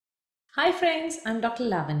Hi friends, I'm Dr.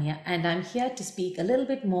 Lavanya and I'm here to speak a little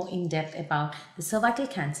bit more in depth about the cervical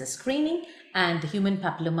cancer screening and the human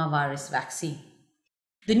papillomavirus vaccine.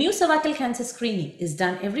 The new cervical cancer screening is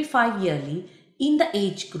done every 5 yearly in the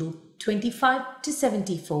age group 25 to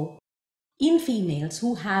 74 in females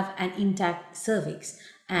who have an intact cervix,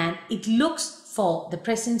 and it looks for the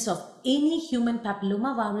presence of any human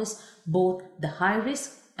papillomavirus, both the high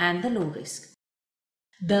risk and the low risk.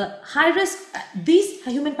 The high risk, these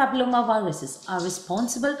human papillomaviruses are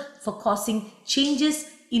responsible for causing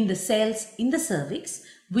changes in the cells in the cervix,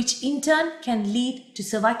 which in turn can lead to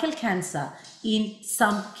cervical cancer in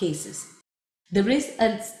some cases. There is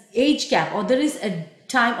an age gap, or there is a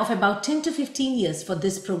time of about 10 to 15 years for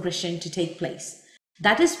this progression to take place.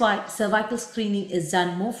 That is why cervical screening is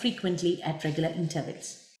done more frequently at regular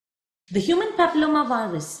intervals. The human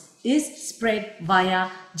papillomavirus is spread via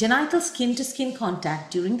genital skin-to-skin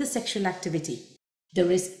contact during the sexual activity.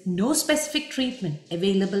 There is no specific treatment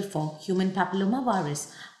available for human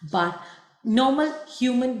papillomavirus, but normal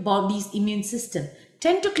human body's immune system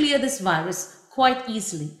tend to clear this virus quite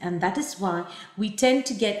easily, and that is why we tend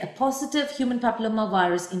to get a positive human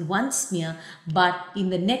papillomavirus in one smear, but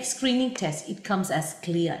in the next screening test it comes as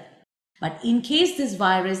cleared. But in case this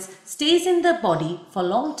virus stays in the body for a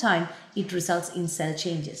long time, it results in cell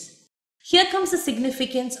changes. Here comes the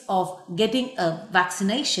significance of getting a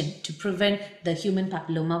vaccination to prevent the human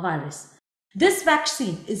papillomavirus. This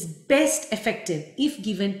vaccine is best effective if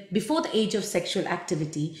given before the age of sexual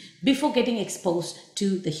activity, before getting exposed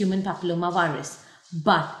to the human papillomavirus.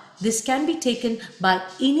 But this can be taken by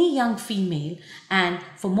any young female, and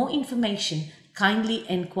for more information, kindly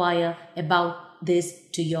inquire about this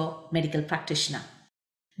to your medical practitioner.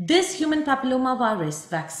 This human papillomavirus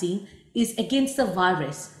vaccine is against the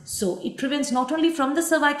virus, so it prevents not only from the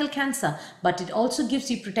cervical cancer, but it also gives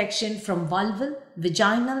you protection from vulval,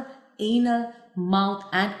 vaginal, anal, mouth,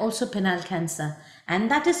 and also penile cancer. And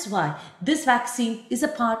that is why this vaccine is a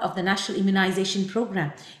part of the national immunization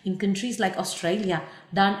program in countries like Australia,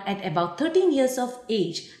 done at about 13 years of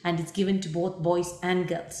age, and it's given to both boys and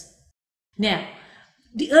girls. Now,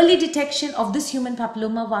 the early detection of this human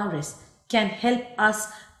papillomavirus can help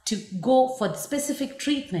us to go for the specific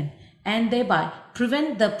treatment and thereby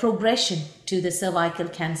prevent the progression to the cervical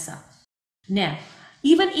cancer. Now,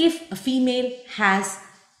 even if a female has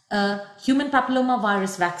a human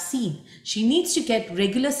papillomavirus vaccine, she needs to get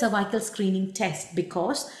regular cervical screening tests,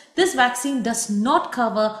 because this vaccine does not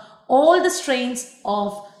cover all the strains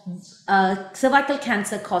of cervical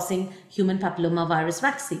cancer causing human papillomavirus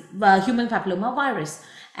vaccine, human papillomavirus,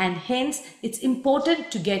 and hence it's important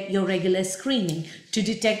to get your regular screening to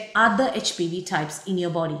detect other HPV types in your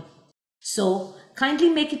body. So kindly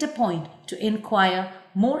make it a point to inquire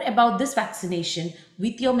more about this vaccination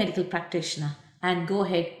with your medical practitioner and go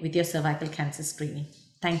ahead with your cervical cancer screening.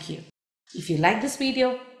 Thank you. If you like this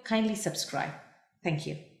video, kindly subscribe. Thank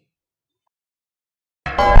you.